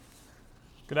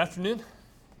Good afternoon.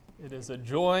 It is a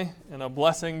joy and a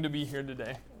blessing to be here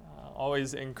today.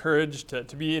 Always encouraged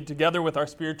to be together with our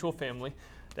spiritual family,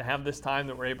 to have this time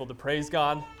that we're able to praise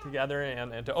God together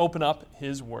and to open up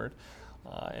His Word.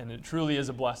 And it truly is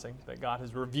a blessing that God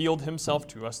has revealed Himself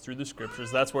to us through the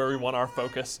Scriptures. That's where we want our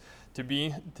focus to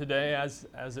be today,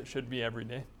 as it should be every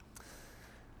day.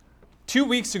 2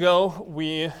 weeks ago,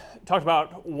 we talked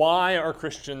about why are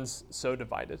Christians so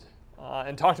divided,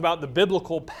 and talked about the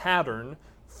biblical pattern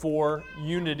for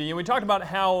unity. And we talked about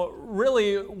how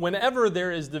really whenever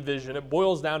there is division, it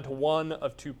boils down to one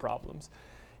of two problems.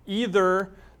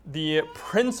 Either the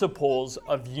principles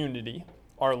of unity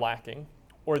are lacking,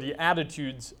 or the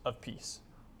attitudes of peace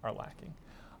are lacking.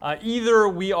 Either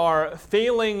we are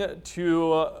failing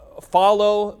to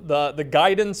follow the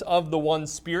guidance of the one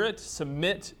Spirit,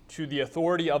 submit to the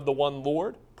authority of the one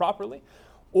Lord properly,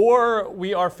 or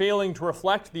we are failing to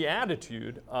reflect the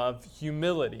attitude of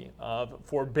humility, of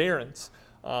forbearance,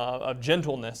 of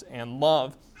gentleness and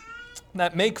love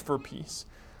that make for peace.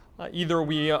 Either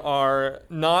we are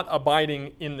not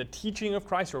abiding in the teaching of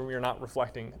Christ, or we are not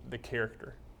reflecting the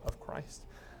character of Christ.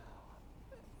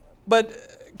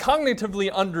 But cognitively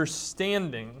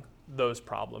understanding those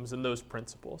problems and those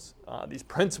principles, these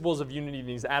principles of unity,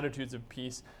 these attitudes of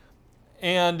peace,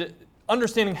 and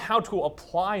understanding how to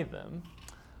apply them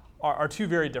are two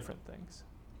very different things.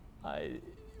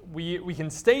 We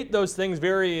can state those things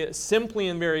very simply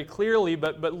and very clearly,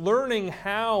 but learning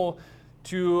how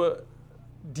to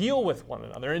deal with one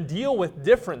another and deal with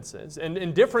differences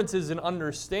and differences in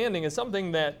understanding is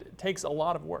something that takes a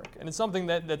lot of work. And it's something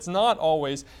that's not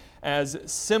always as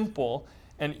simple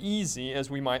and easy as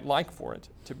we might like for it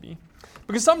to be.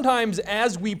 Because sometimes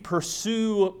as we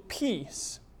pursue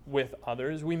peace with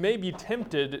others, we may be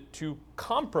tempted to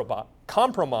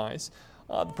compromise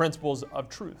the principles of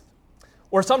truth.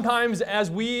 Or sometimes as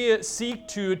we seek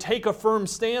to take a firm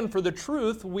stand for the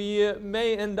truth, we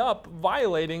may end up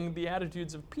violating the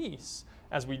attitudes of peace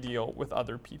as we deal with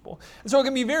other people. And so it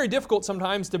can be very difficult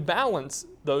sometimes to balance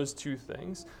those two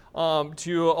things,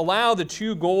 to allow the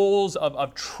two goals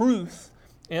of truth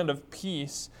and of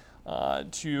peace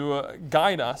to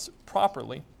guide us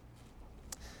properly,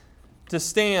 to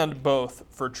stand both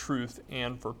for truth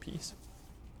and for peace.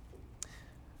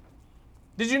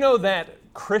 Did you know that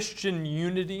Christian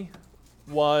unity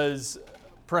was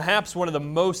perhaps one of the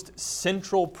most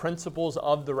central principles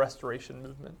of the Restoration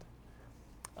movement?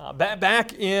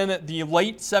 Back in the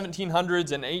late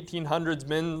 1700s and 1800s,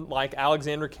 men like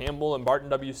Alexander Campbell and Barton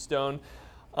W. Stone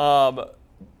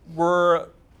were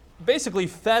basically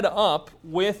fed up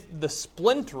with the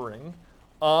splintering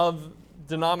of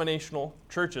denominational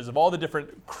churches, of all the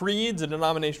different creeds and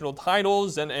denominational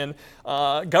titles and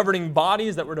governing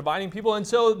bodies that were dividing people. And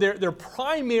so their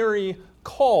primary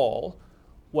call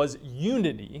was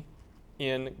unity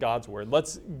in God's Word.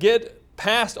 Let's get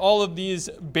past all of these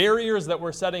barriers that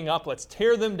we're setting up. Let's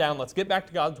tear them down. Let's get back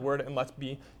to God's Word and let's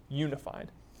be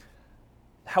unified.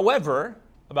 However,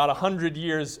 about 100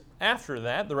 years after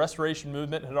that, the Restoration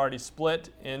movement had already split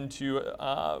into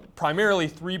primarily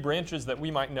three branches that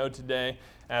we might know today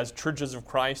as Churches of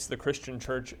Christ, the Christian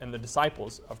Church, and the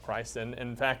Disciples of Christ. And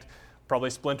in fact, probably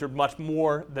splintered much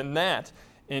more than that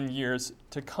in years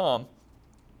to come.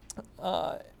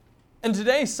 And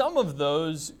today, some of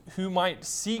those who might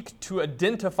seek to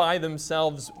identify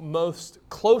themselves most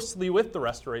closely with the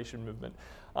Restoration movement,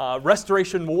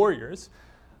 Restoration warriors,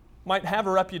 might have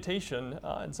a reputation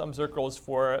in some circles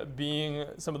for being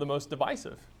some of the most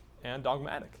divisive and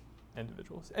dogmatic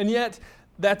individuals. And yet,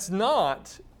 that's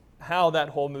not how that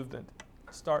whole movement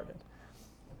started.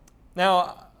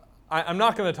 Now, I'm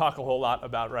not going to talk a whole lot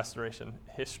about Restoration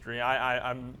history.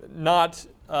 I'm not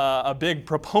a big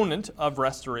proponent of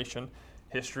Restoration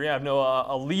history. I have no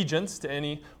allegiance to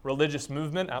any religious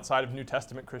movement outside of New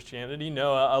Testament Christianity,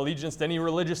 no allegiance to any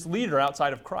religious leader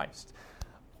outside of Christ.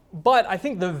 But I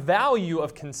think the value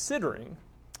of considering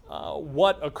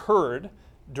what occurred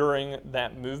during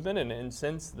that movement and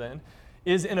since then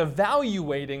is in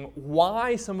evaluating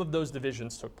why some of those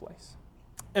divisions took place,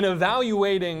 and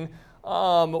evaluating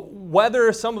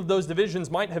whether some of those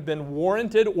divisions might have been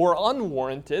warranted or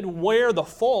unwarranted, where the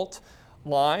fault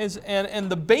lies. And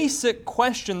the basic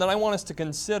question that I want us to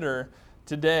consider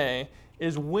today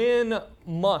is, when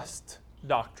must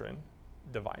doctrine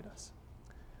divide us?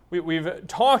 We've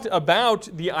talked about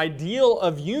the ideal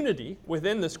of unity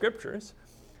within the Scriptures,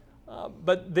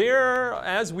 but there,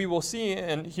 as we will see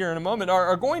and hear in a moment,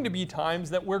 are going to be times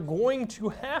that we're going to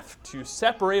have to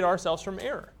separate ourselves from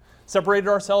error, separate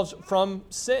ourselves from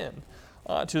sin,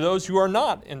 to those who are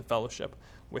not in fellowship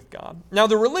with God. Now,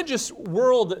 the religious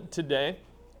world today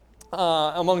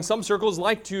among some circles,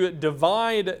 like to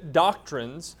divide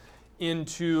doctrines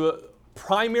into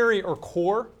primary or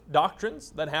core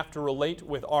doctrines that have to relate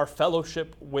with our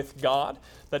fellowship with God,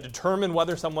 that determine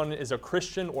whether someone is a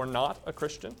Christian or not a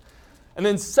Christian. And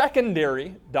then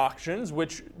secondary doctrines,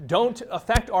 which don't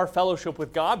affect our fellowship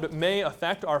with God, but may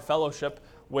affect our fellowship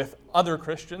with other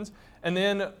Christians. And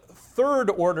then third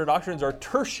order doctrines are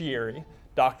tertiary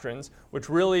doctrines, which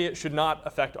really should not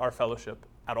affect our fellowship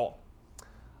at all.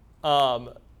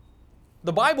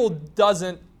 The Bible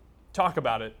doesn't talk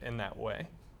about it in that way.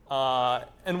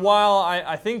 And while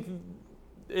I think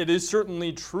it is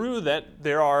certainly true that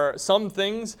there are some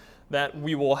things that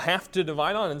we will have to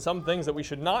divide on and some things that we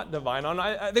should not divide on,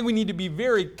 I think we need to be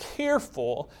very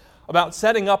careful about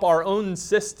setting up our own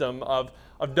system of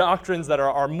doctrines that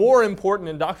are more important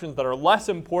and doctrines that are less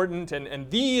important. And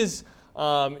these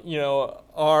are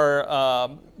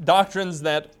doctrines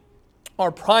that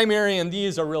are primary, and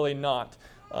these are really not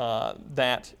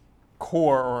that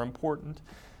core or important.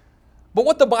 But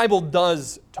what the Bible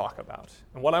does talk about,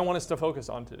 and what I want us to focus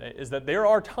on today, is that there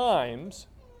are times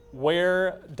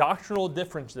where doctrinal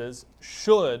differences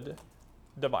should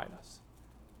divide us.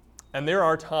 And there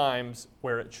are times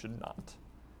where it should not.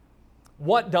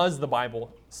 What does the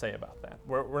Bible say about that?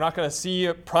 We're not going to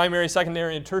see primary,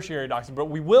 secondary, and tertiary doctrines, but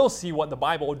we will see what the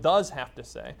Bible does have to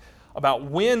say about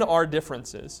when our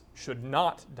differences should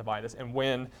not divide us and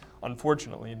when,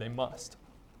 unfortunately, they must.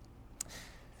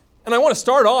 And I want to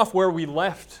start off where we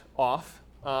left off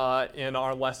in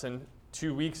our lesson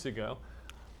 2 weeks ago,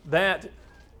 that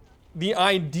the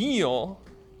ideal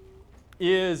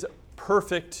is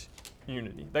perfect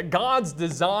unity, that God's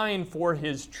design for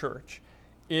His church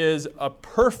is a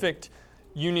perfect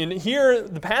union. Here,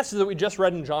 the passage that we just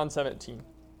read in John 17,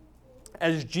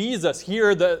 as Jesus,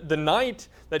 here, the night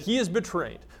that He is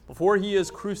betrayed, before He is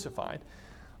crucified,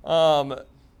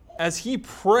 as He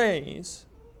prays,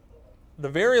 the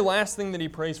very last thing that He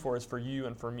prays for is for you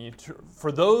and for me,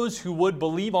 for those who would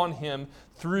believe on Him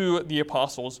through the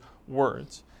apostles'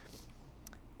 words.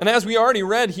 And as we already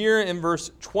read here in verse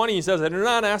 20, He says, I do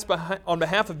not ask on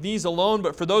behalf of these alone,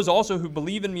 but for those also who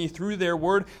believe in Me through their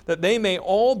word, that they may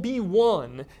all be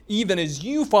one, even as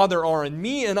you, Father, are in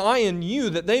Me, and I in you,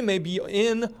 that they may be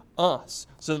in us,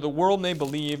 so that the world may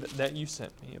believe that you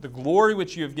sent Me. The glory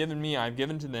which you have given Me, I have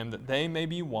given to them, that they may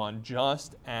be one,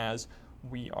 just as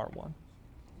we are one.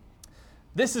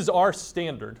 This is our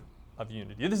standard of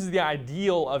unity. This is the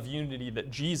ideal of unity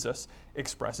that Jesus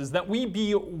expresses, that we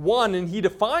be one, and He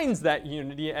defines that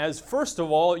unity as, first of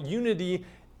all, unity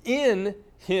in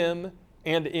Him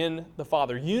and in the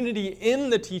Father. Unity in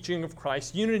the teaching of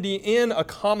Christ, unity in a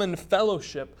common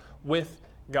fellowship with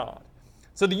God.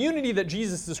 So the unity that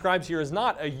Jesus describes here is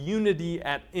not a unity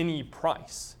at any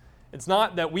price. It's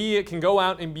not that we can go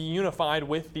out and be unified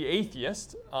with the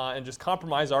atheist and just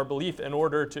compromise our belief in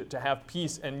order to have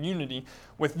peace and unity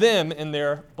with them in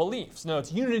their beliefs. No,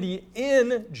 it's unity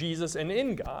in Jesus and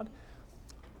in God.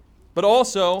 But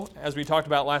also, as we talked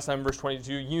about last time in verse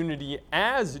 22, unity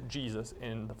as Jesus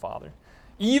in the Father.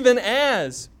 Even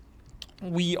as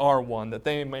we are one, that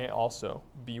they may also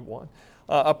be one.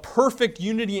 A perfect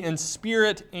unity in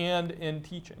spirit and in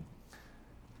teaching.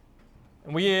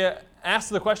 And we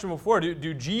asked the question before,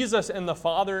 do Jesus and the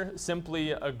Father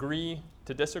simply agree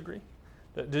to disagree?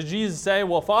 Did Jesus say,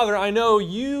 well, Father, I know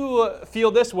you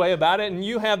feel this way about it, and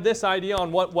you have this idea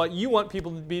on what you want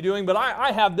people to be doing, but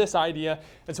I have this idea,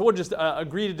 and so we'll just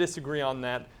agree to disagree on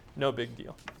that, no big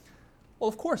deal. Well,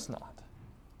 of course not.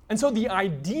 And so the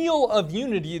ideal of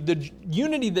unity, the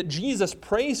unity that Jesus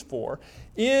prays for,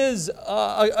 is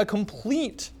a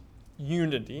complete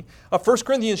unity. 1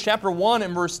 Corinthians chapter 1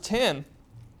 and verse 10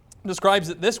 describes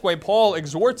it this way. Paul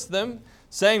exhorts them,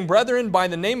 saying, Brethren, by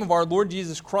the name of our Lord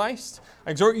Jesus Christ,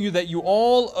 I exhort you that you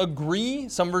all agree,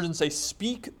 some versions say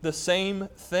speak the same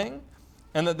thing,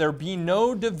 and that there be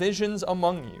no divisions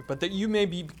among you, but that you may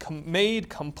be made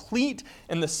complete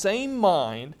in the same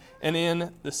mind and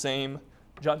in the same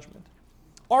judgment.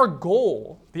 Our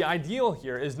goal, the ideal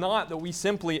here, is not that we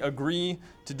simply agree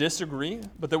to disagree,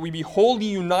 but that we be wholly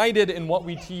united in what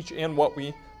we teach and what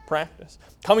we practice,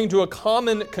 coming to a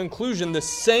common conclusion, the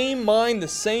same mind, the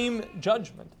same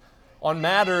judgment on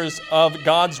matters of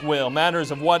God's will,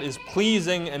 matters of what is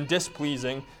pleasing and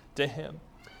displeasing to Him.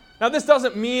 Now, this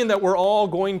doesn't mean that we're all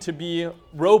going to be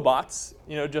robots,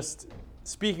 just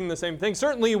speaking the same thing.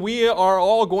 Certainly, we are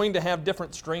all going to have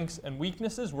different strengths and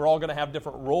weaknesses. We're all going to have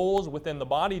different roles within the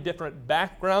body, different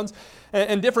backgrounds,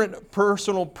 and different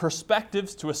personal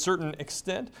perspectives to a certain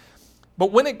extent.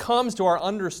 But when it comes to our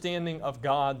understanding of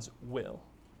God's will,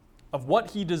 of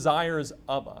what He desires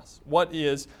of us, what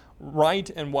is right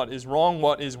and what is wrong,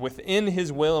 what is within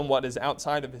his will and what is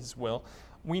outside of his will,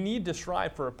 we need to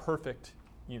strive for a perfect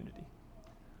unity.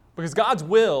 Because God's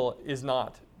will is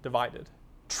not divided.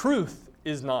 Truth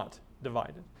is not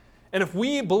divided. And if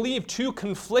we believe two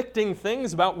conflicting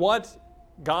things about what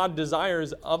God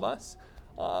desires of us,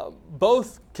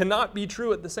 both cannot be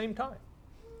true at the same time.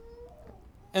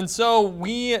 And so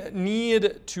we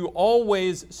need to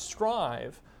always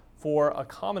strive for a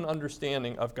common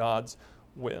understanding of God's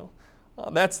will.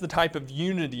 That's the type of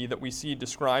unity that we see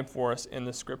described for us in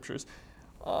the Scriptures.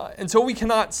 And so we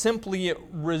cannot simply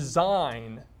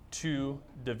resign to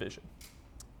division.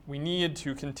 We need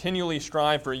to continually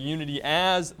strive for unity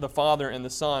as the Father and the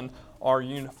Son are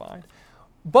unified.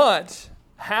 But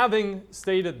having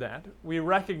stated that, we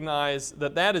recognize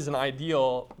that that is an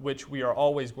ideal which we are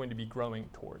always going to be growing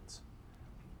towards.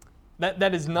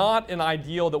 That is not an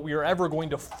ideal that we are ever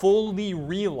going to fully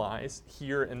realize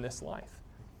here in this life.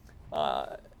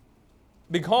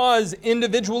 Because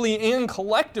individually and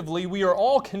collectively, we are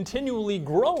all continually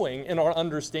growing in our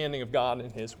understanding of God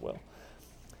and his will.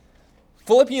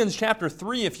 Philippians chapter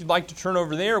 3, if you'd like to turn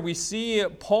over there, we see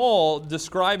Paul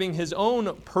describing his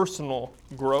own personal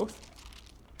growth.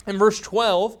 In verse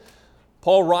 12,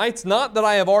 Paul writes, "Not that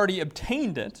I have already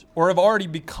obtained it or have already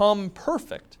become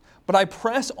perfect, but I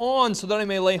press on so that I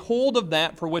may lay hold of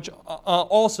that for which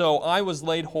also I was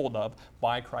laid hold of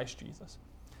by Christ Jesus."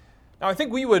 Now, I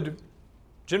think we would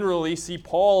generally see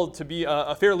Paul to be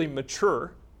a fairly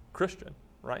mature Christian,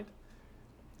 right?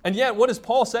 And yet, what does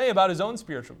Paul say about his own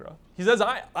spiritual growth? He says,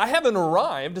 I haven't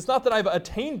arrived. It's not that I've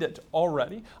attained it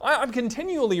already. I'm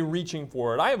continually reaching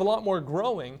for it. I have a lot more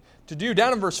growing to do.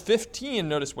 Down in verse 15,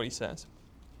 notice what he says.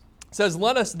 It says,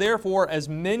 "Let us therefore, as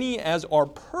many as are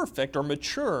perfect or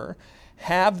mature,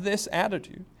 have this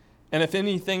attitude. And if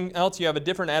anything else you have a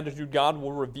different attitude, God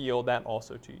will reveal that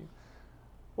also to you."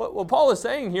 What Paul is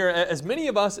saying here, as many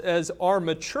of us as are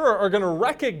mature are going to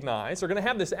recognize, are going to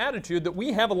have this attitude that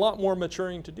we have a lot more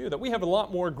maturing to do, that we have a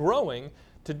lot more growing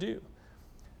to do.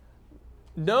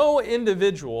 No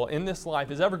individual in this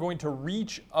life is ever going to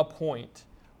reach a point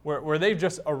where they've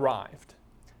just arrived.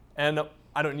 And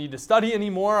I don't need to study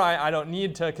anymore. I don't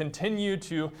need to continue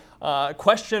to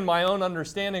question my own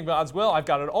understanding of God's will. I've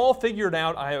got it all figured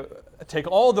out. I take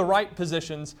all the right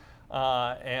positions.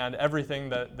 And everything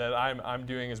that I'm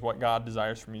doing is what God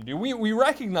desires for me to do. We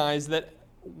recognize that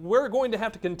we're going to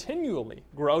have to continually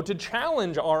grow to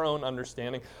challenge our own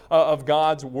understanding of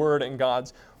God's word and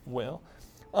God's will.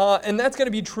 And that's going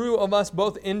to be true of us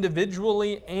both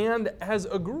individually and as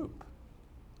a group.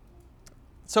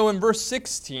 So in verse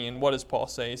 16, what does Paul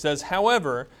say? He says,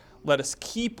 "However, let us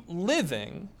keep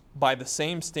living by the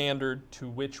same standard to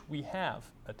which we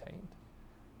have attained."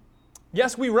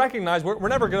 Yes, we recognize we're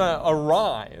never going to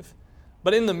arrive,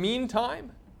 but in the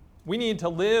meantime, we need to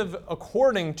live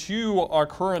according to our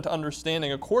current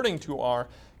understanding, according to our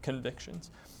convictions.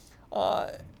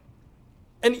 And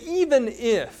even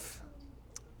if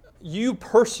you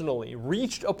personally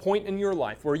reached a point in your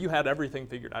life where you had everything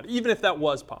figured out, even if that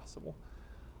was possible,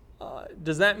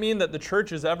 does that mean that the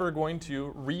church is ever going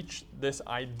to reach this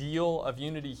ideal of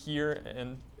unity here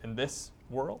in this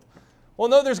world? Well,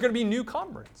 no, there's going to be new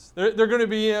converts. There are going to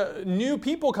be new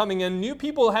people coming in, new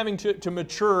people having to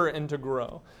mature and to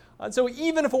grow. So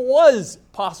even if it was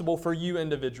possible for you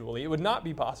individually, it would not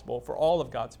be possible for all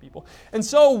of God's people. And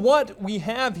so what we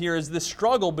have here is this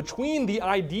struggle between the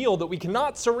ideal that we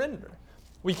cannot surrender.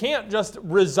 We can't just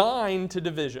resign to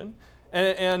division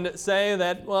and say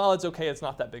that, well, it's okay, it's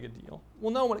not that big a deal.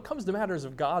 Well, no, when it comes to matters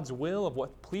of God's will, of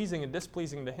what's pleasing and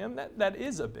displeasing to Him, that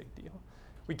is a big deal.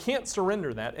 We can't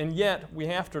surrender that, and yet we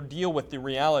have to deal with the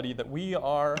reality that we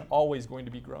are always going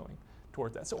to be growing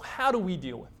towards that. So how do we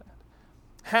deal with that?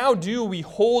 How do we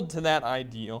hold to that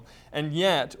ideal and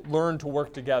yet learn to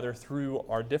work together through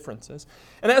our differences?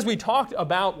 And as we talked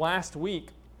about last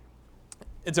week,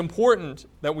 it's important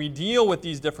that we deal with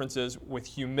these differences with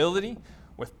humility,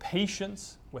 with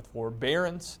patience, with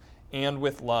forbearance, and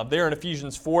with love. There in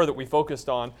Ephesians 4 that we focused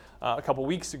on a couple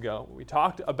weeks ago, we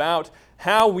talked about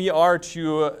how we are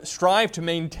to strive to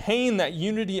maintain that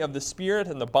unity of the Spirit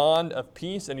and the bond of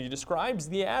peace, and he describes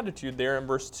the attitude there in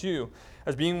verse 2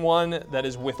 as being one that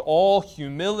is with all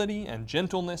humility and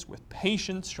gentleness, with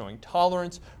patience, showing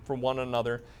tolerance for one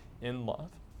another in love.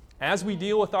 As we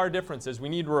deal with our differences, we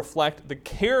need to reflect the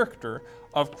character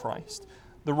of Christ,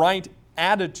 the right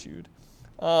attitude.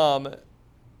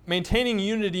 Maintaining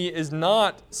unity is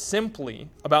not simply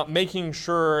about making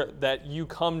sure that you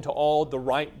come to all the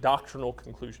right doctrinal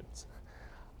conclusions.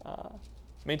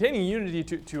 Maintaining unity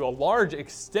to a large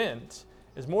extent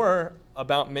is more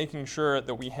about making sure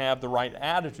that we have the right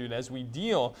attitude as we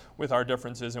deal with our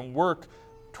differences and work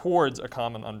towards a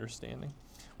common understanding.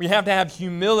 We have to have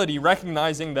humility,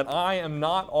 recognizing that I am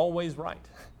not always right,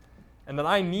 and that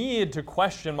I need to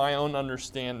question my own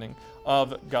understanding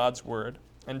of God's word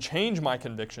and change my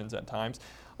convictions at times.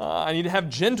 I need to have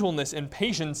gentleness and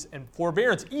patience and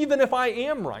forbearance, even if I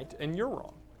am right and you're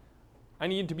wrong. I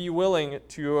need to be willing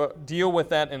to deal with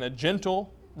that in a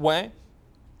gentle way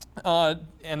and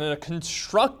in a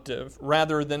constructive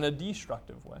rather than a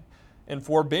destructive way, and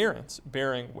forbearance,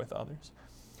 bearing with others.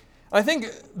 I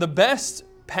think the best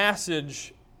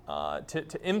passage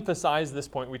to emphasize this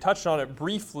point, we touched on it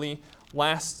briefly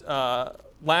last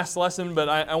lesson, but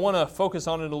I want to focus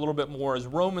on it a little bit more, is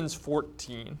Romans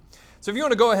 14. So if you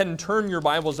want to go ahead and turn your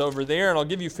Bibles over there, and I'll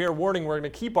give you fair warning, we're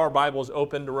going to keep our Bibles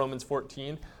open to Romans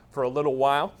 14 for a little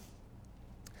while.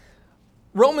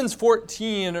 Romans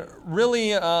 14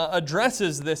 really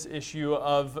addresses this issue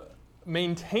of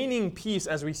maintaining peace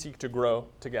as we seek to grow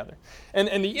together.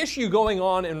 And the issue going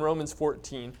on in Romans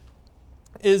 14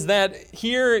 is that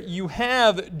here you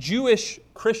have Jewish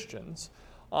Christians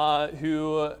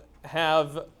who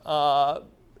have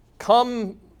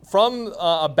come from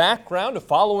a background of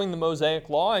following the Mosaic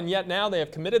Law, and yet now they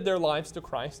have committed their lives to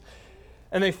Christ,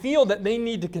 and they feel that they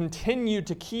need to continue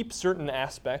to keep certain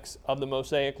aspects of the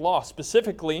Mosaic Law.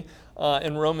 Specifically,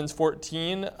 in Romans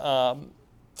 14,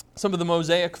 some of the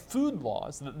Mosaic food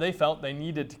laws that they felt they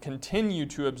needed to continue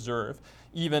to observe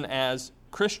even as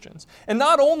Christians. And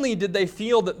not only did they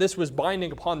feel that this was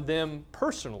binding upon them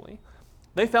personally,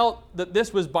 they felt that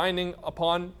this was binding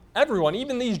upon everyone,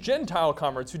 even these Gentile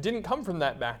converts who didn't come from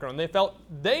that background. They felt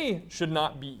they should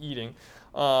not be eating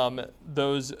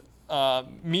those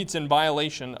meats in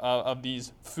violation of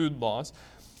these food laws.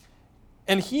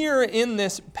 And here in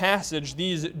this passage,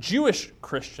 these Jewish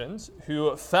Christians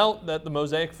who felt that the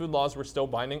Mosaic food laws were still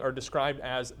binding are described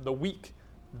as the weak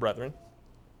brethren.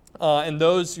 And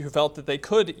those who felt that they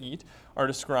could eat are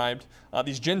described,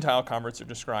 these Gentile converts are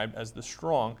described as the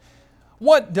strong.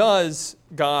 What does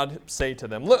God say to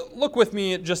them? Look with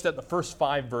me just at the first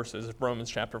 5 verses of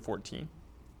Romans chapter 14.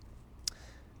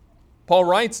 Paul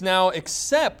writes, "Now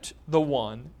accept the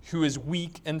one who is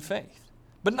weak in faith,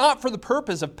 but not for the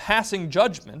purpose of passing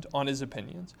judgment on his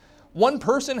opinions. One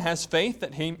person has faith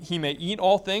that he may eat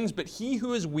all things, but he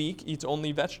who is weak eats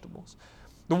only vegetables.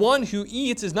 The one who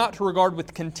eats is not to regard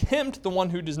with contempt the one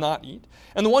who does not eat,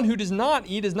 and the one who does not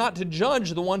eat is not to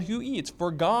judge the one who eats,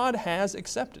 for God has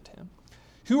accepted him.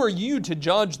 Who are you to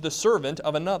judge the servant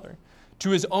of another? To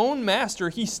his own master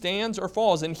he stands or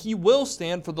falls, and he will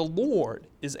stand, for the Lord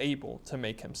is able to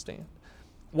make him stand.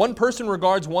 One person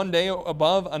regards one day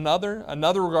above another,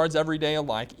 another regards every day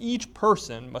alike. Each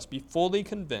person must be fully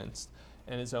convinced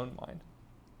in his own mind."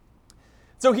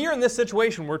 So here in this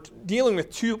situation, we're dealing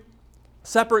with 2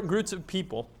 separate groups of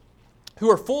people who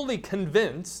are fully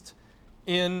convinced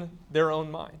in their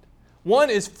own mind. One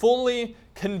is fully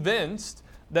convinced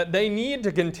that they need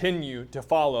to continue to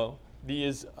follow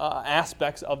these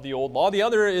aspects of the old law. The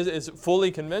other is fully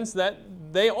convinced that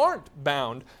they aren't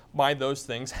bound by those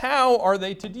things. How are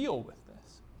they to deal with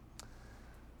this?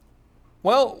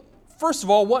 Well, first of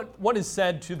all, what is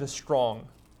said to the strong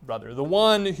brother, the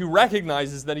one who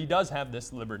recognizes that he does have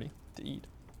this liberty to eat?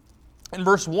 In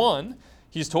verse 1,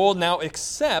 he's told, "Now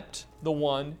accept the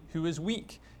one who is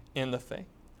weak in the faith,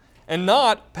 and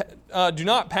do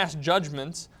not pass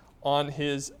judgments on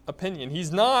his opinion."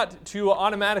 He's not to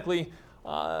automatically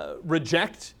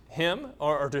reject him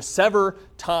or to sever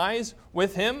ties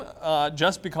with him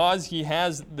just because he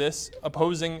has this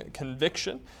opposing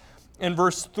conviction. In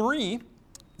verse 3, it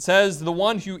says, "The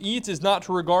one who eats is not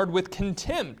to regard with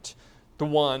contempt the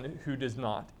one who does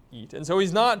not eat." And so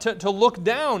he's not to look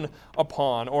down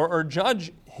upon or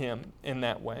judge him in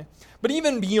that way. But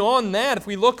even beyond that, if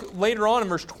we look later on in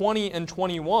verse 20 and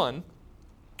 21,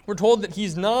 we're told that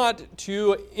he's not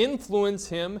to influence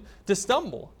him to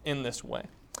stumble in this way.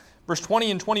 Verse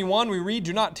 20 and 21, we read,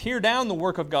 "Do not tear down the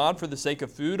work of God for the sake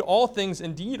of food. All things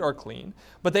indeed are clean,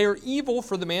 but they are evil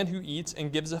for the man who eats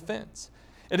and gives offense.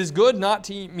 It is good not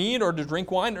to eat meat or to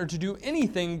drink wine or to do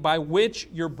anything by which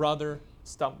your brother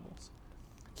stumbles."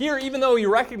 Here, even though he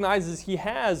recognizes he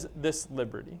has this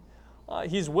liberty,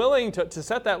 he's willing to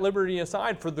set that liberty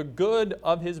aside for the good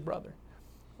of his brother.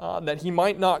 That he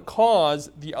might not cause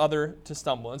the other to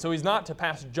stumble. And so he's not to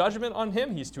pass judgment on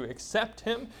him, he's to accept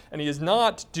him, and he is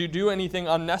not to do anything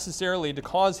unnecessarily to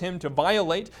cause him to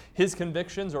violate his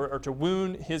convictions or to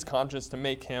wound his conscience to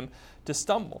make him to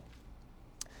stumble.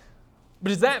 But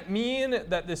does that mean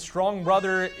that this strong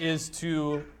brother is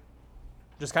to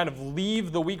just kind of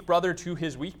leave the weak brother to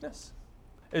his weakness?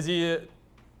 Is he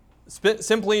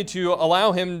simply to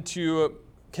allow him to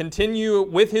continue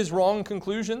with his wrong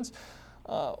conclusions?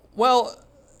 Well,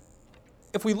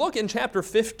 if we look in chapter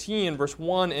 15, verse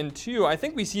 1 and 2, I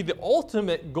think we see the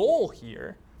ultimate goal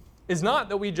here is not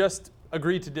that we just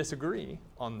agree to disagree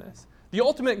on this. The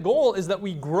ultimate goal is that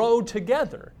we grow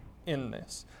together in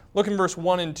this. Look in verse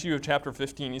 1 and 2 of chapter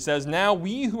 15. He says, "Now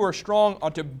we who are strong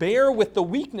ought to bear with the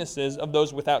weaknesses of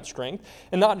those without strength,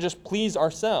 and not just please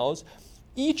ourselves.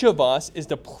 Each of us is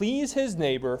to please his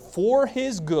neighbor for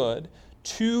his good,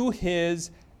 to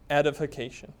his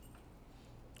edification."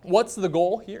 What's the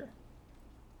goal here?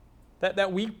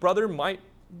 That weak brother might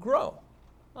grow.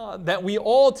 That we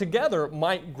all together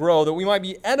might grow, that we might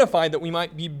be edified, that we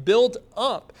might be built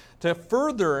up to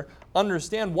further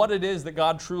understand what it is that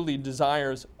God truly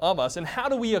desires of us. And how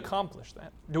do we accomplish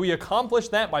that? Do we accomplish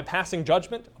that by passing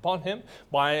judgment upon him?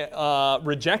 By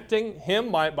rejecting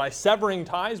him? By severing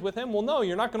ties with him? Well, no,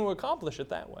 you're not going to accomplish it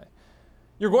that way.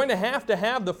 You're going to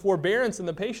have the forbearance and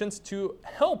the patience to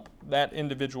help that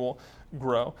individual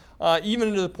grow,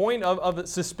 even to the point of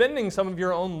suspending some of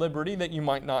your own liberty that you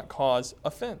might not cause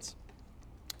offense.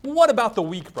 What about the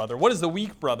weak brother? What is the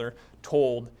weak brother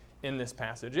told in this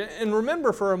passage? And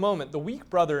remember for a moment, the weak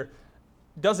brother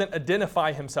doesn't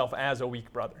identify himself as a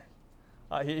weak brother.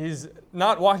 He's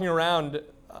not walking around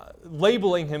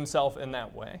labeling himself in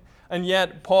that way. And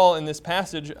yet, Paul in this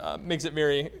passage makes it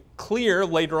very clear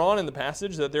later on in the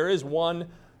passage that there is one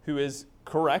who is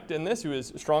correct in this, who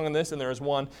is strong in this, and there is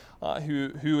one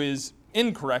who is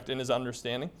incorrect in his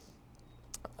understanding.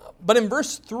 But in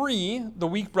verse 3, the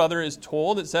weak brother is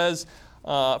told, it says,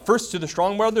 first to the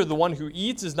strong brother, the one who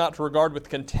eats is not to regard with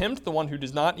contempt the one who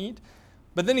does not eat.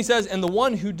 But then he says, and the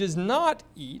one who does not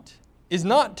eat is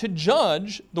not to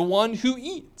judge the one who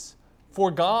eats, for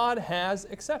God has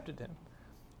accepted him.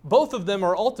 Both of them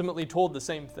are ultimately told the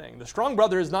same thing. The strong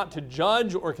brother is not to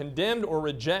judge or condemn or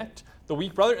reject the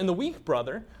weak brother, and the weak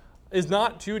brother is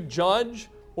not to judge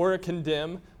or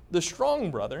condemn the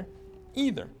strong brother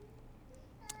either.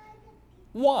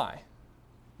 Why?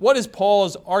 What is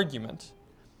Paul's argument?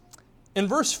 In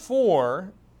verse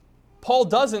 4, Paul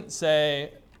doesn't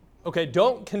say, okay,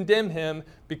 don't condemn him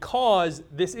because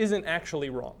this isn't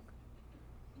actually wrong.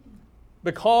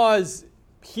 Because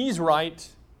he's right,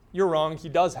 you're wrong, he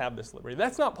does have this liberty.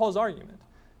 That's not Paul's argument.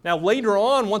 Now, later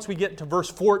on, once we get to verse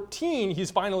 14,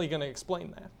 he's finally going to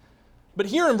explain that. But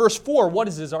here in verse 4, what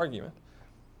is his argument?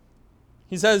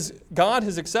 He says, God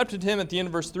has accepted him at the end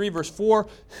of verse 3. Verse 4,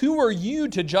 who are you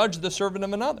to judge the servant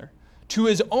of another? To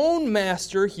his own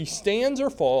master he stands or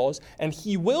falls, and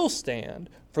he will stand,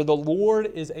 for the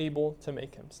Lord is able to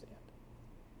make him stand.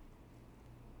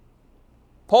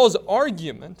 Paul's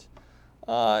argument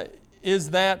is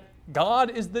that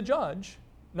God is the judge,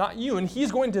 not you, and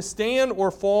he's going to stand or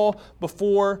fall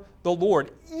before the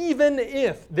Lord, even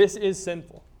if this is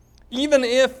sinful, even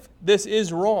if this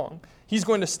is wrong. He's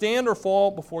going to stand or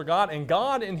fall before God, and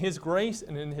God in his grace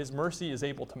and in his mercy is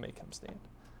able to make him stand.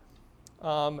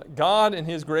 God in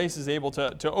his grace is able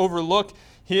to overlook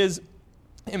his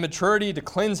immaturity, to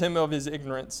cleanse him of his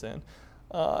ignorant sin.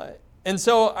 And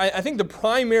so I think the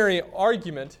primary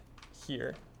argument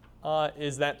here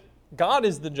is that God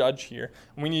is the judge here,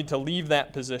 and we need to leave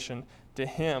that position to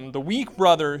him. The weak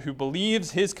brother who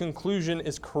believes his conclusion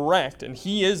is correct, and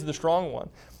he is the strong one,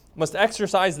 must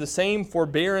exercise the same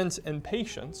forbearance and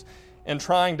patience in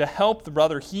trying to help the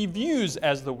brother he views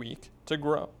as the weak to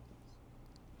grow.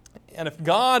 And if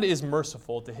God is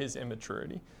merciful to his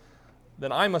immaturity,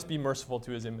 then I must be merciful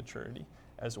to his immaturity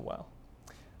as well.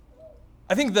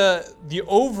 I think the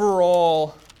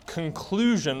overall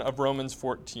conclusion of Romans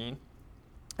 14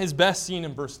 is best seen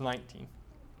in verse 19.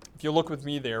 If you look with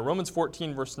me there, Romans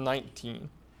 14, verse 19.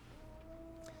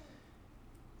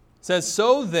 It says,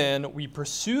 so then we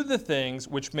pursue the things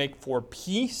which make for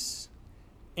peace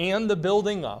and the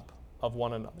building up of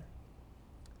one another.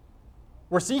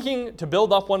 We're seeking to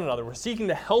build up one another. We're seeking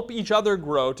to help each other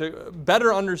grow, to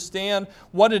better understand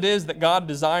what it is that God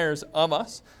desires of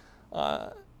us.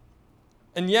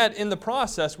 And yet, in the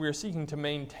process, we are seeking to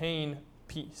maintain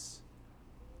peace.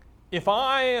 If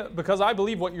I, because I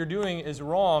believe what you're doing is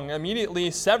wrong, immediately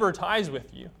sever ties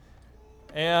with you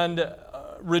and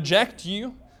reject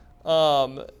you,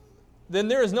 then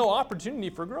there is no opportunity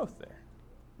for growth there.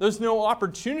 There's no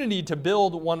opportunity to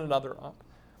build one another up.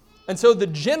 And so the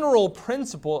general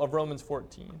principle of Romans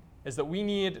 14 is that we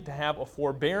need to have a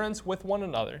forbearance with one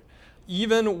another,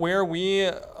 even where we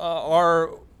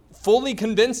are fully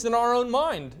convinced in our own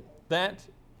mind that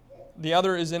the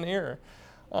other is in error,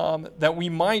 that we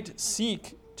might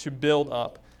seek to build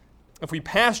up. If we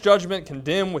pass judgment,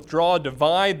 condemn, withdraw,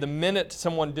 divide the minute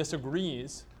someone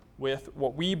disagrees with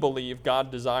what we believe God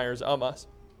desires of us.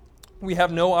 We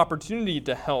have no opportunity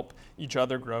to help each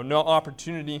other grow, no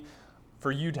opportunity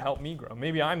for you to help me grow.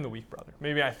 Maybe I'm the weak brother.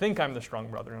 Maybe I think I'm the strong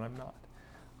brother and I'm not.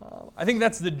 I think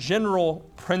that's the general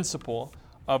principle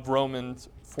of Romans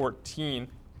 14. And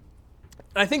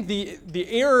I think the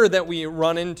error that we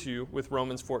run into with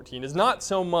Romans 14 is not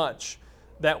so much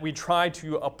that we try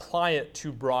to apply it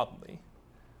too broadly.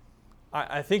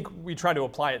 I think we try to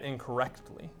apply it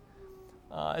incorrectly.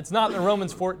 It's not that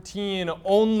Romans 14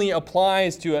 only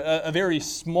applies to a very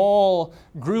small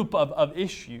group of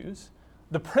issues.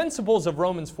 The principles of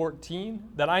Romans 14,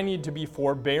 that I need to be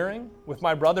forbearing with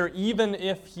my brother even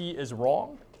if he is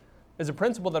wrong, is a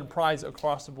principle that applies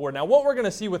across the board. Now, what we're going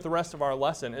to see with the rest of our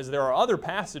lesson is there are other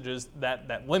passages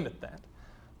that limit that.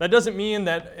 That doesn't mean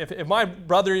that if my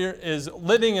brother is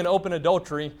living in open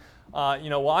adultery,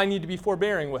 I need to be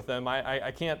forbearing with him.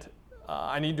 I can't,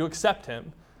 I need to accept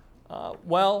him.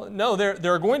 No,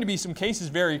 there are going to be some cases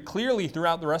very clearly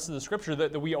throughout the rest of the Scripture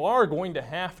that we are going to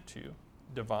have to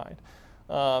divide,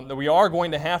 that we are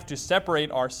going to have to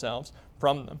separate ourselves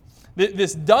from them.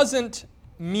 This doesn't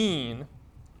mean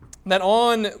that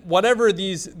on whatever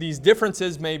these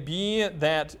differences may be,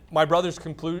 that my brother's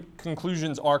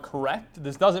conclusions are correct.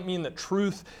 This doesn't mean that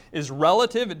truth is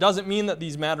relative. It doesn't mean that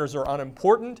these matters are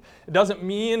unimportant. It doesn't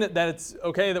mean that it's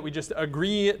okay that we just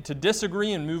agree to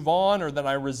disagree and move on, or that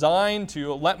I resign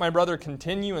to let my brother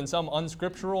continue in some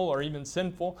unscriptural or even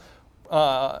sinful.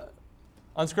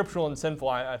 Unscriptural and sinful,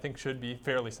 I think, should be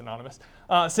fairly synonymous.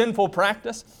 Sinful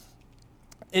practice.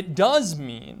 It does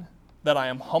mean that I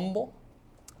am humble,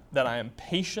 that I am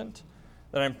patient,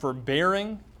 that I'm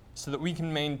forbearing, so that we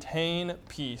can maintain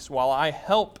peace while I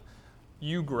help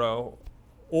you grow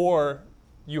or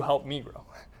you help me grow.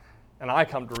 And I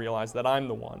come to realize that I'm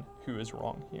the one who is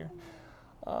wrong here.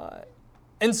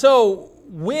 And so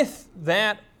with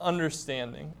that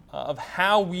understanding of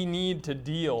how we need to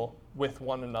deal with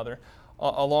one another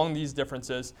along these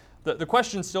differences, the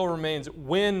question still remains,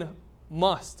 when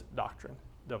must doctrine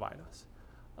divide us?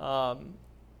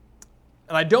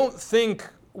 And I don't think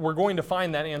we're going to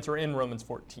find that answer in Romans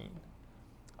 14.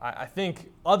 I think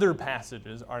other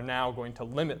passages are now going to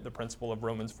limit the principle of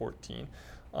Romans 14.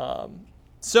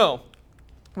 So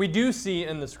we do see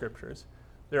in the Scriptures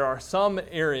there are some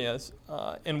areas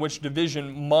in which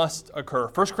division must occur.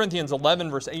 1 Corinthians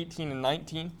 11, verse 18 and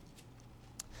 19.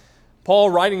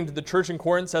 Paul, writing to the church in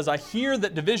Corinth, says, I hear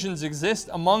that divisions exist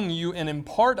among you, and in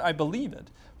part I believe it.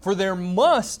 For there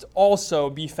must also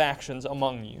be factions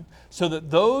among you, so that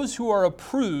those who are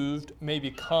approved may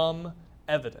become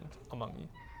evident among you.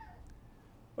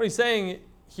 What he's saying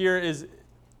here is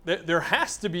that there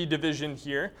has to be division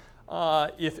here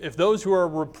if those who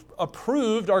are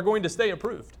approved are going to stay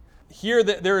approved. Here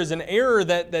there is an error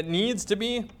that needs to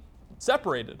be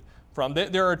separated from.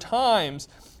 There are times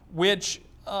which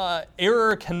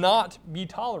error cannot be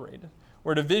tolerated,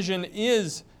 where division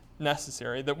is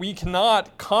necessary, that we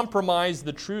cannot compromise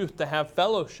the truth to have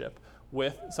fellowship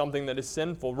with something that is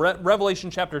sinful. Revelation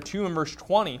chapter 2 and verse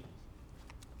 20,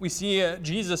 we see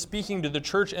Jesus speaking to the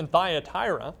church in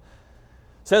Thyatira,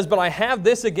 says, but I have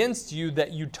this against you,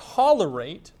 that you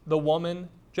tolerate the woman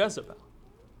Jezebel.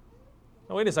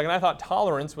 Now wait a second, I thought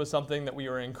tolerance was something that we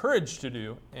were encouraged to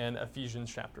do in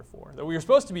Ephesians chapter 4, that we were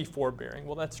supposed to be forbearing.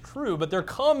 Well, that's true, but there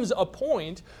comes a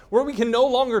point where we can no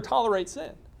longer tolerate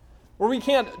sin, where we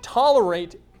can't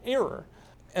tolerate error.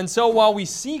 And so while we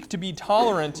seek to be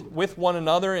tolerant with one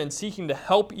another and seeking to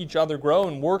help each other grow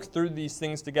and work through these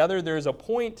things together, there is a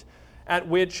point at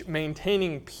which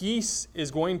maintaining peace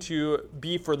is going to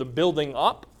be for the building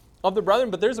up of the brethren,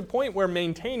 but there's a point where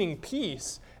maintaining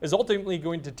peace is ultimately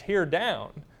going to tear down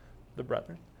the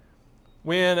brethren.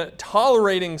 When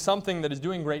tolerating something that is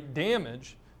doing great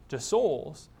damage to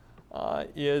souls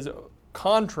is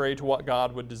contrary to what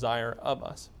God would desire of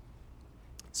us.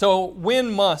 So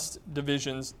when must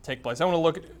divisions take place? I want to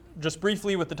look just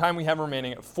briefly with the time we have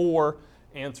remaining at 4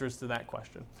 answers to that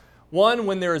question. 1,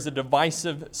 when there is a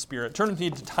divisive spirit. Turn with me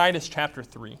to Titus chapter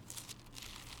 3.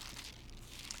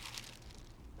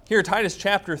 Here, Titus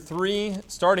chapter 3,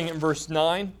 starting in verse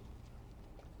 9.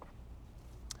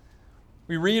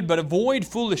 We read, but avoid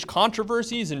foolish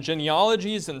controversies and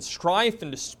genealogies and strife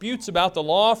and disputes about the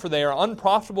law, for they are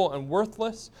unprofitable and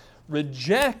worthless.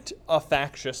 Reject a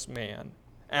factious man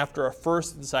after a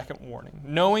first and second warning,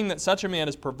 knowing that such a man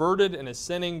is perverted and is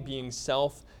sinning, being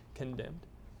self-condemned.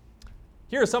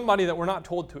 Here is somebody that we're not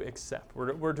told to accept.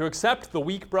 We're to accept the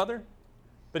weak brother,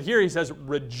 but here he says,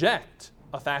 reject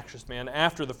a factious man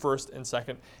after the first and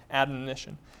second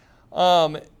admonition.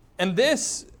 And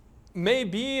this may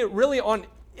be really on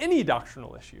any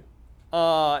doctrinal issue.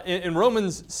 In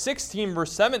Romans 16,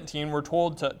 verse 17, we're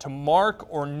told to mark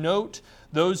or note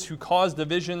those who cause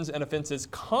divisions and offenses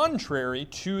contrary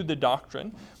to the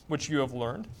doctrine which you have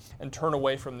learned, and turn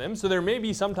away from them. So there may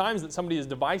be sometimes that somebody is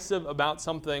divisive about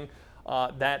something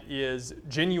that is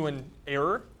genuine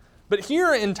error. But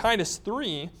here in Titus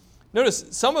 3, notice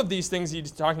some of these things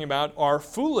he's talking about are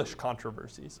foolish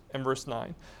controversies in verse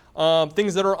 9,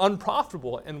 things that are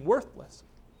unprofitable and worthless.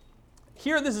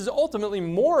 Here, this is ultimately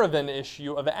more of an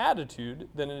issue of attitude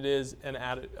than it is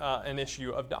an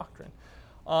issue of doctrine.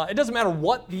 It doesn't matter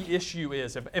what the issue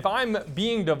is. If I'm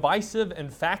being divisive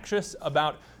and factious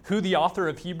about who the author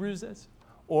of Hebrews is,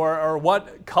 or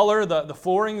what color the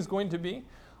flooring is going to be,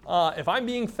 if I'm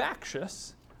being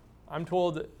factious, I'm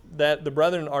told that the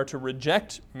brethren are to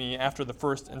reject me after the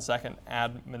first and second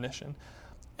admonition.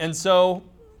 And so,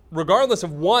 regardless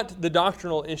of what the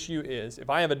doctrinal issue is, if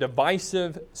I have a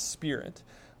divisive spirit,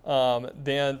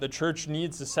 then the church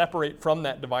needs to separate from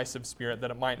that divisive spirit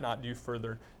that it might not do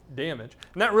further damage.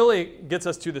 And that really gets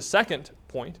us to the second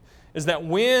point, is that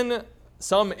when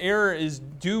some error is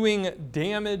doing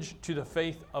damage to the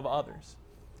faith of others,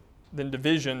 then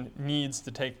division needs to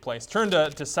take place. Turn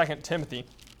to 2 Timothy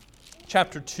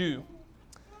chapter 2.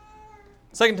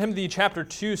 2 Timothy chapter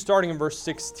 2, starting in verse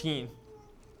 16.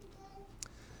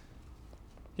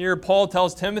 Here Paul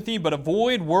tells Timothy, "But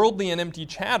avoid worldly and empty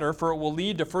chatter, for it will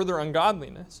lead to further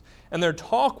ungodliness, and their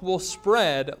talk will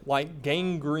spread like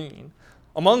gangrene.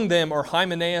 Among them are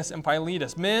Hymenaeus and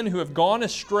Philetus, men who have gone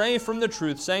astray from the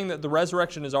truth, saying that the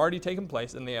resurrection has already taken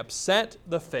place, and they upset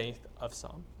the faith of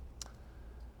some."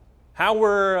 How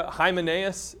were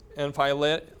Hymenaeus and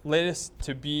Philetus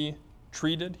to be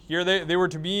treated? Here they were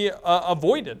to be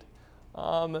avoided.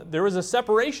 There was a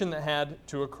separation that had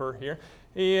to occur here.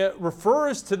 He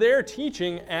refers to their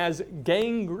teaching as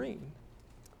gangrene.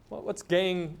 Well, what's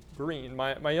gangrene?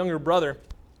 My younger brother,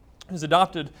 who's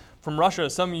adopted from Russia,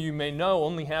 as some of you may know,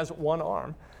 only has one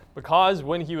arm, because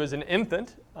when he was an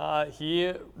infant,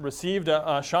 he received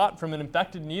a shot from an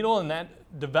infected needle, and that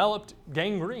developed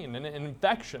gangrene, an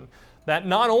infection that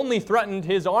not only threatened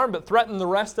his arm, but threatened the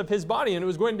rest of his body, and it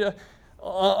was going to,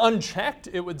 unchecked,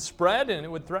 it would spread, and it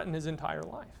would threaten his entire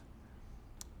life.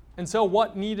 And so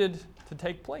what needed to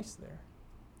take place there?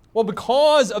 Well,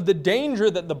 because of the danger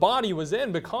that the body was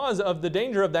in, because of the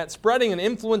danger of that spreading and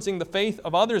influencing the faith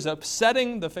of others,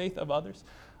 upsetting the faith of others,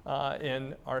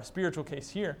 in our spiritual case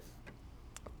here,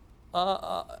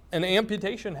 an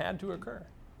amputation had to occur.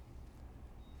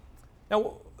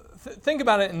 Now, think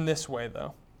about it in this way,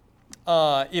 though.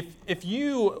 If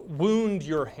you wound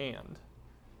your hand,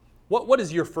 what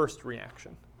is your first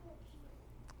reaction?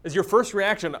 Is your first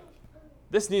reaction,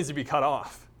 this needs to be cut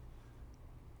off?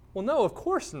 Well, no, of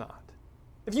course not.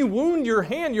 If you wound your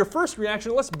hand, your first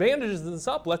reaction, let's bandage this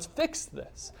up, let's fix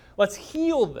this, let's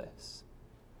heal this.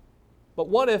 But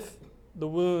what if the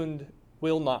wound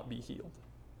will not be healed?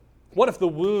 What if the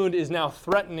wound is now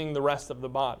threatening the rest of the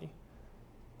body?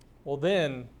 Well,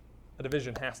 then a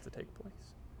division has to take place.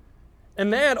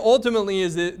 And that ultimately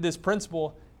is this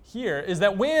principle here, is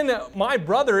that when my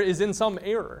brother is in some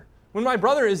error, when my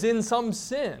brother is in some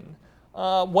sin,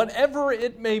 whatever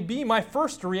it may be, my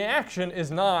first reaction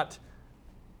is not,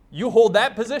 you hold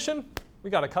that position, we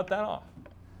got to cut that off.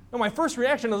 No, my first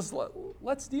reaction is,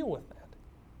 let's deal with that.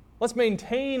 Let's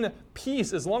maintain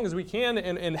peace as long as we can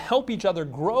and help each other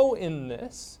grow in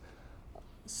this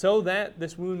so that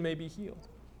this wound may be healed.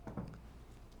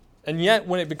 And yet,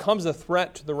 when it becomes a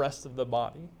threat to the rest of the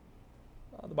body,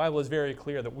 the Bible is very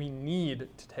clear that we need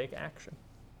to take action.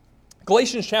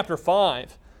 Galatians chapter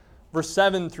 5, verse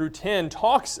 7 through 10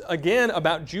 talks again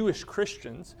about Jewish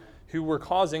Christians who were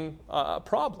causing a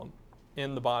problem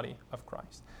in the body of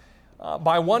Christ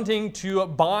by wanting to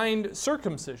bind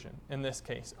circumcision, in this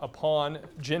case, upon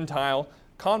Gentile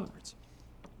converts.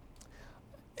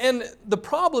 And the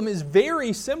problem is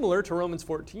very similar to Romans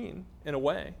 14 in a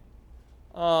way.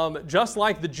 Just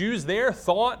like the Jews there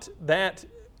thought that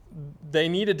they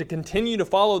needed to continue to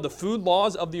follow the food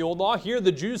laws of the old law, here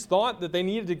the Jews thought that they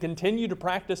needed to continue to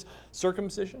practice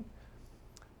circumcision.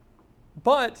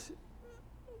 But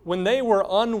when they were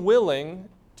unwilling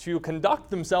to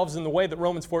conduct themselves in the way that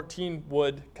Romans 14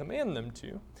 would command them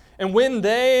to, and when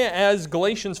they, as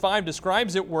Galatians 5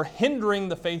 describes it, were hindering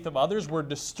the faith of others, were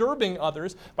disturbing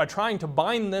others by trying to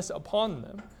bind this upon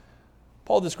them,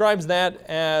 Paul describes that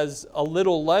as a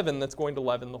little leaven that's going to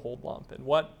leaven the whole lump. And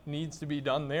what needs to be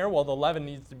done there? Well, the leaven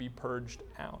needs to be purged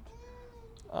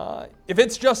out. If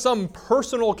it's just some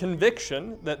personal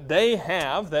conviction that they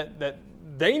have that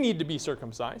they need to be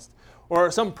circumcised,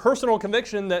 or some personal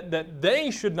conviction that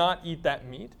they should not eat that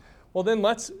meat, well, then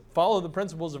let's follow the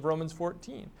principles of Romans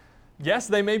 14. Yes,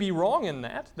 they may be wrong in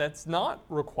that. That's not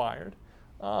required.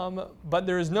 But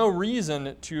there is no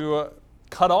reason to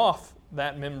cut off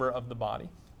that member of the body.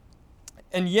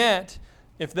 And yet,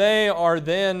 if they are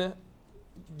then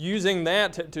using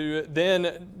that to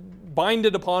then bind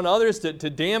it upon others, to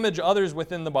damage others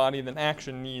within the body, then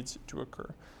action needs to occur.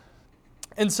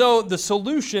 And so the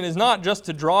solution is not just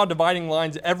to draw dividing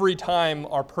lines every time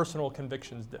our personal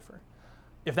convictions differ.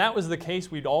 If that was the case,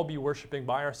 we'd all be worshiping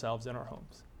by ourselves in our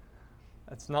homes.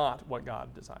 That's not what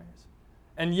God desires.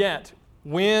 And yet,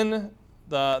 when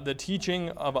the teaching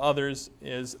of others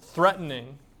is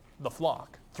threatening the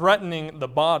flock, threatening the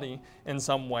body in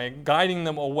some way, guiding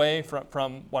them away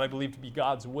from what I believe to be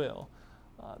God's will,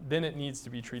 then it needs to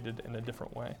be treated in a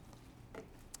different way.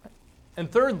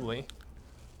 And thirdly,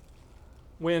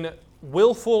 when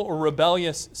willful or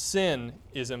rebellious sin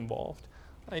is involved,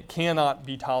 it cannot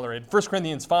be tolerated. 1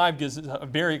 Corinthians 5 gives a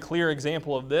very clear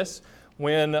example of this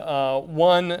when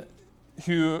one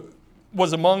who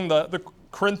was among the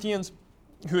Corinthians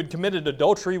who had committed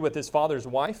adultery with his father's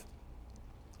wife.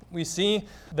 We see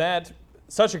that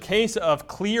such a case of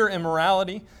clear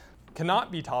immorality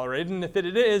cannot be tolerated, and if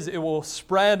it is, it will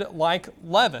spread like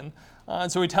leaven. And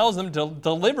so he tells them to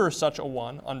deliver such a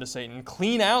one unto Satan,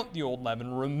 clean out the old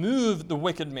leaven, remove the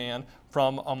wicked man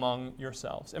from among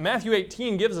yourselves. And Matthew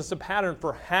 18 gives us a pattern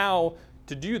for how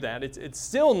to do that. It's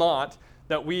still not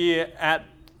that we, at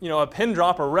a pin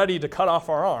drop, are ready to cut off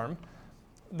our arm.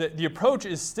 The approach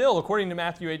is still, according to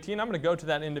Matthew 18, I'm going to go to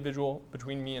that individual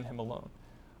between me and him alone.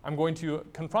 I'm going to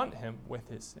confront him with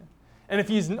his sin. And if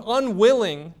he's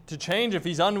unwilling to change, if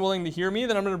he's unwilling to hear me,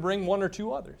 then I'm going to bring one or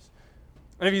two others.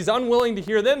 And if he's unwilling to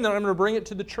hear them, then I'm going to bring it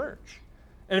to the church.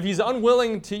 And if he's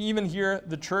unwilling to even hear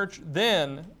the church,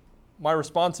 then my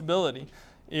responsibility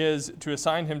is to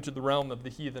assign him to the realm of the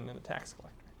heathen and the tax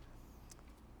collector.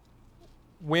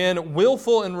 When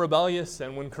willful and rebellious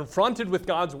sin, when confronted with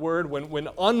God's word, when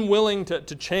unwilling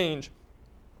to change,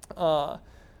 there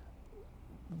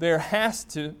has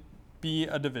to be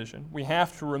a division. We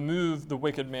have to remove the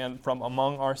wicked man from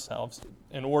among ourselves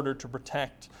in order to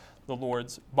protect the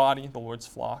Lord's body, the Lord's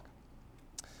flock.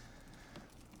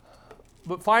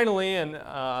 But finally, and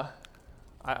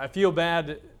I feel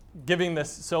bad giving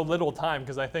this so little time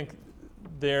because I think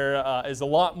there is a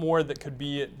lot more that could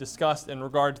be discussed in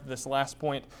regard to this last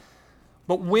point.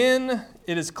 But when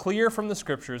it is clear from the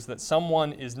Scriptures that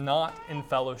someone is not in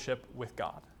fellowship with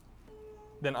God,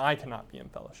 then I cannot be in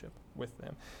fellowship with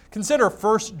them. Consider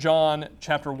 1 John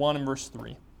chapter 1 and verse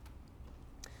 3.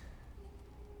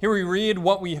 Here we read,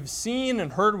 "What we have seen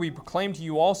and heard we proclaim to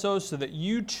you also, so that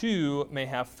you too may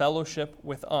have fellowship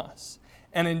with us.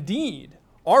 And indeed,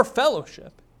 our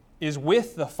fellowship is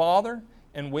with the Father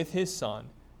and with His Son,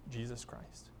 Jesus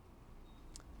Christ."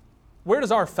 Where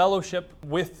does our fellowship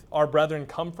with our brethren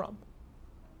come from?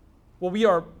 Well, we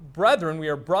are brethren, we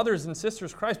are brothers and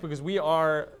sisters of Christ because we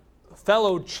are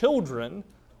fellow children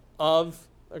of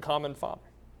a common Father.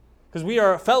 Because we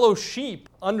are fellow sheep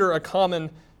under a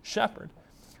common shepherd.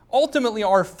 Ultimately,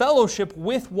 our fellowship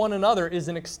with one another is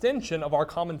an extension of our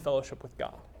common fellowship with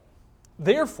God.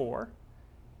 Therefore,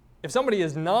 if somebody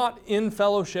is not in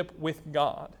fellowship with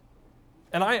God,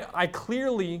 and I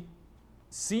clearly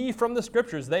see from the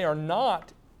Scriptures they are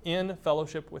not in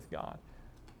fellowship with God,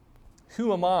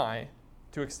 who am I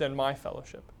to extend my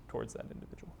fellowship towards that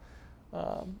individual?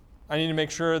 I need to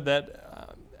make sure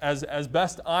that as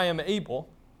best I am able,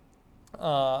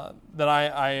 that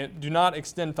I do not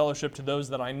extend fellowship to those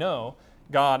that I know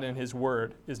God and His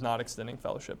Word is not extending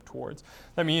fellowship towards.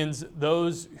 That means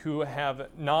those who have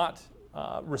not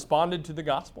responded to the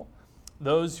gospel,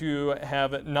 those who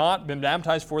have not been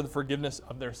baptized for the forgiveness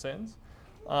of their sins,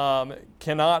 I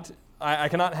cannot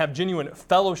have genuine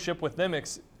fellowship with them,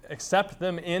 accept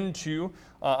them into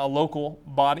a local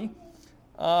body.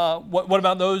 What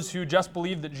about those who just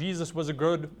believe that Jesus was a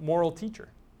good moral teacher?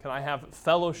 Can I have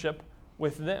fellowship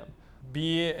with them?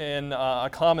 Be in a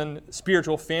common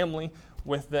spiritual family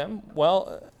with them?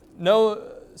 Well, no,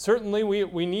 certainly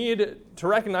we need to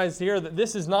recognize here that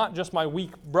this is not just my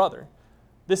weak brother.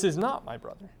 This is not my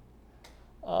brother.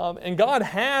 And God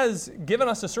has given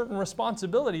us a certain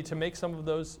responsibility to make some of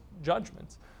those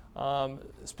judgments.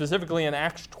 Specifically in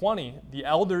Acts 20, the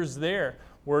elders there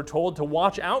were told to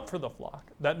watch out for the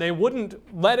flock, that they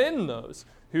wouldn't let in those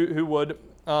who would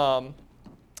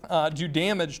do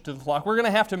damage to the flock. We're going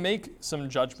to have to make some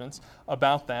judgments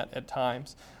about that at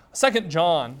times. 2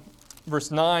 John,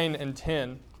 verse 9 and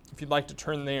 10, if you'd like to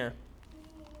turn there,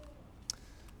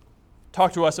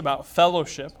 talk to us about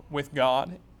fellowship with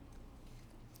God. It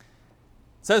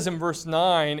says in verse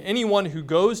 9, "Anyone who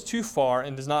goes too far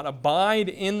and does not abide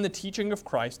in the teaching of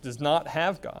Christ does not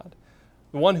have God.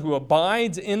 The one who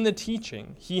abides in the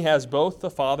teaching, he has both the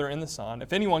Father and the Son.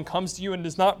 If anyone comes to you and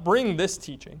does not bring this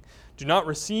teaching, do not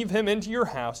receive him into your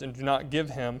house and do not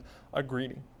give him a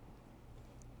greeting.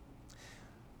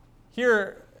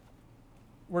 Here,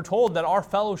 we're told that our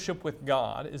fellowship with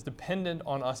God is dependent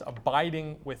on us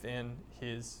abiding within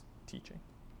his teaching.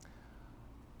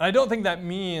 And I don't think that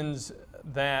means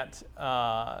that,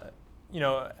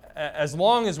 as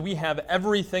long as we have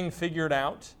everything figured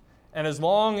out, and as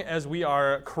long as we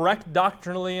are correct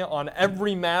doctrinally on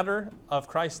every matter of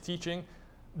Christ's teaching,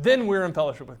 then we're in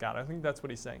fellowship with God. I think that's what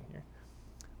he's saying here.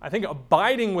 I think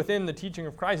abiding within the teaching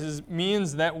of Christ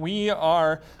means that we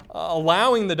are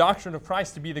allowing the doctrine of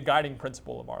Christ to be the guiding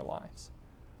principle of our lives,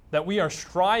 that we are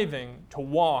striving to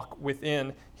walk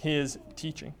within his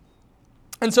teaching.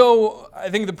 And so I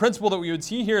think the principle that we would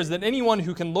see here is that anyone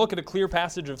who can look at a clear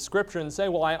passage of Scripture and say,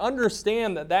 well, I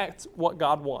understand that that's what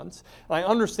God wants, and I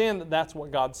understand that that's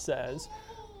what God says,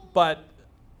 but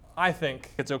I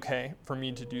think it's okay for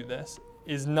me to do this,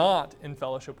 is not in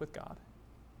fellowship with God,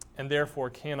 and therefore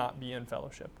cannot be in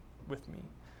fellowship with me.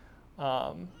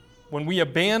 When we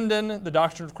abandon the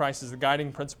doctrine of Christ as the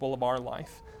guiding principle of our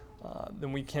life,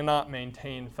 then we cannot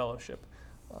maintain fellowship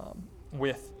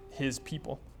with his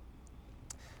people.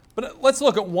 But let's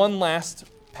look at one last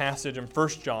passage in 1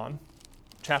 John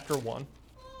chapter 1.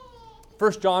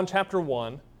 1 John chapter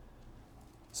 1,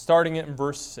 starting it in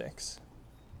verse 6.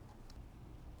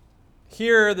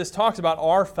 Here, this talks about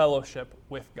our fellowship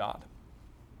with God.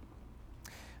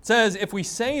 It says, if we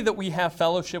say that we have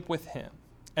fellowship with him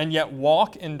and yet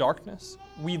walk in darkness,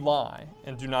 we lie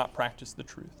and do not practice the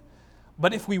truth.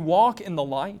 But if we walk in the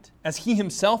light, as he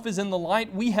himself is in the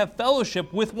light, we have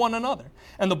fellowship with one another.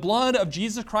 And the blood of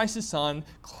Jesus Christ his Son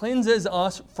cleanses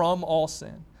us from all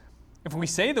sin. If we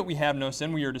say that we have no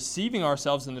sin, we are deceiving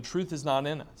ourselves and the truth is not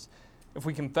in us. If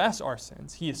we confess our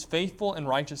sins, he is faithful and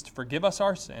righteous to forgive us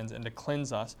our sins and to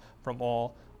cleanse us from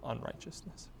all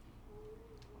unrighteousness.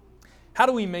 How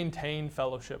do we maintain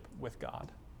fellowship with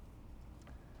God?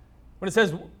 When it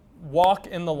says walk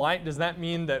in the light, does that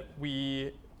mean that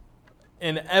we,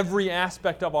 in every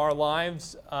aspect of our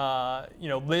lives,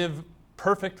 live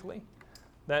perfectly?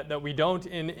 That we don't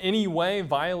in any way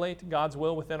violate God's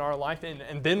will within our life,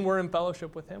 and then we're in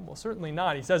fellowship with him? Well, certainly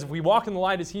not. He says, if we walk in the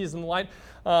light as he is in the light,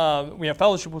 we have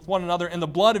fellowship with one another, and the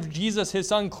blood of Jesus, his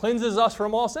Son, cleanses us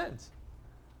from all sins.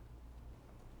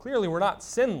 Clearly, we're not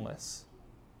sinless.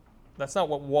 That's not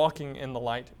what walking in the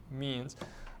light means.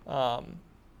 My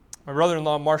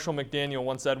brother-in-law, Marshall McDaniel,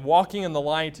 once said, walking in the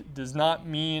light does not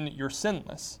mean you're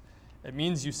sinless. It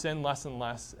means you sin less and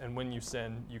less, and when you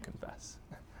sin, you confess.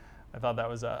 I thought that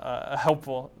was a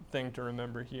helpful thing to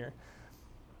remember here.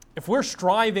 If we're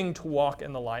striving to walk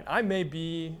in the light, I may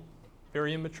be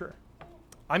very immature.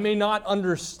 I may not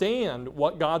understand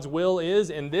what God's will is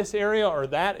in this area or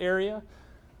that area.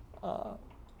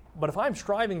 But if I'm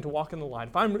striving to walk in the light,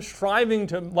 if I'm striving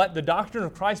to let the doctrine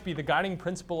of Christ be the guiding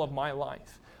principle of my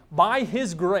life, by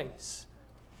his grace,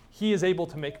 he is able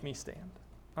to make me stand.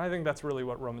 I think that's really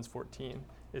what Romans 14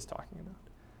 is talking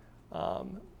about.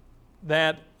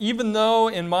 That even though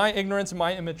in my ignorance and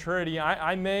my immaturity,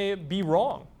 I may be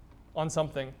wrong on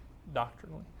something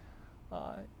doctrinally,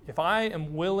 if I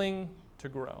am willing to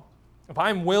grow, if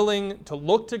I'm willing to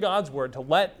look to God's word, to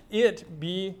let it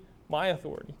be my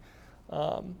authority,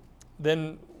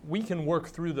 then we can work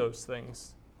through those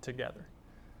things together.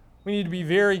 We need to be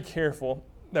very careful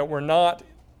that we're not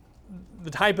the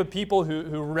type of people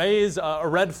who raise a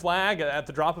red flag at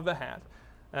the drop of a hat,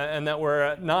 and that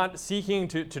we're not seeking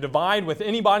to divide with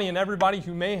anybody and everybody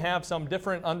who may have some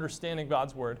different understanding of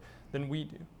God's word than we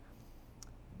do.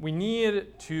 We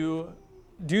need to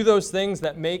do those things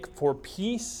that make for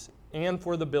peace and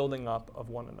for the building up of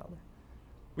one another.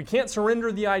 We can't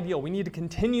surrender the ideal. We need to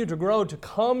continue to grow, to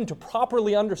come to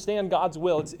properly understand God's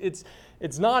will.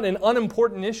 It's not an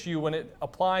unimportant issue when it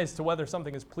applies to whether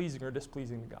something is pleasing or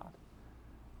displeasing to God.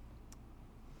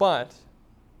 But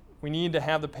we need to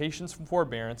have the patience and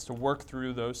forbearance to work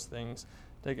through those things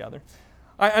together.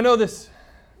 I know this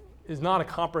is not a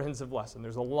comprehensive lesson.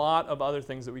 There's a lot of other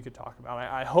things that we could talk about.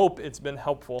 I hope it's been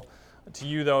helpful to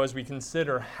you, though, as we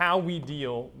consider how we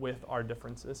deal with our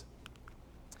differences.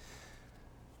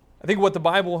 I think what the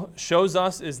Bible shows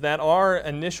us is that our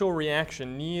initial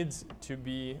reaction needs to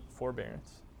be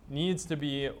forbearance, needs to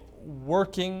be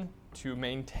working to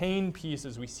maintain peace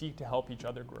as we seek to help each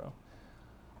other grow.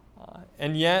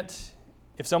 And yet,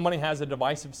 if somebody has a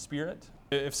divisive spirit,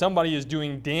 if somebody is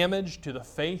doing damage to the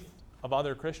faith of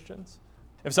other Christians,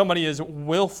 if somebody is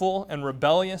willful and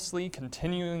rebelliously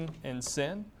continuing in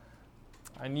sin,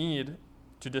 I need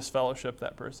to disfellowship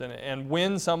that person. And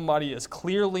when somebody is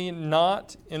clearly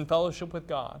not in fellowship with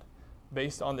God,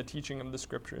 based on the teaching of the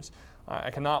Scriptures,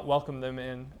 I cannot welcome them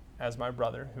in as my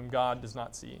brother, whom God does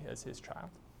not see as his child.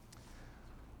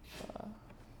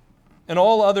 In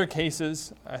all other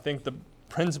cases, I think the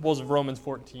principles of Romans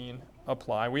 14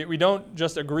 apply. We don't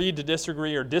just agree to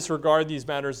disagree or disregard these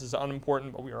matters as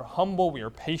unimportant, but we are humble, we are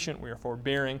patient, we are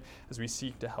forbearing as we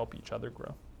seek to help each other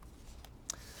grow.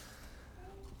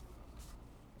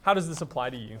 How does this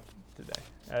apply to you today?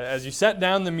 As you set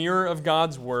down the mirror of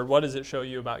God's Word, what does it show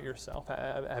you about yourself?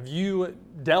 Have you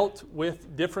dealt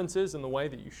with differences in the way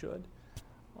that you should?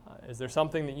 Is there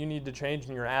something that you need to change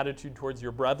in your attitude towards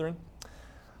your brethren?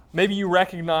 Maybe you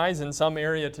recognize in some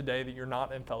area today that you're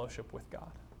not in fellowship with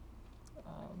God.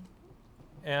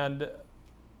 And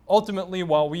ultimately,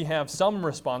 while we have some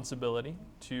responsibility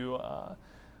to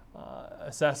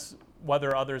assess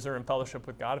whether others are in fellowship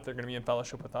with God, if they're going to be in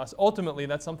fellowship with us, ultimately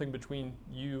that's something between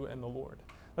you and the Lord.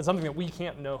 That's something that we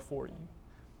can't know for you.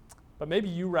 But maybe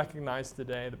you recognize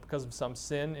today that because of some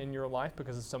sin in your life,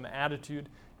 because of some attitude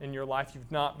in your life,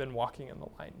 you've not been walking in the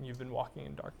light and you've been walking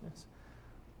in darkness.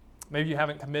 Maybe you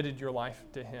haven't committed your life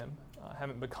to Him,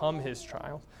 haven't become His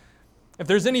child. If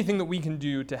there's anything that we can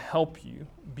do to help you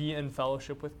be in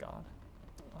fellowship with God,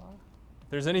 if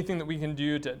there's anything that we can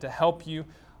do to help you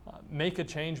make a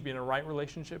change, be in a right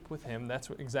relationship with Him, that's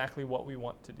exactly what we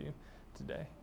want to do today.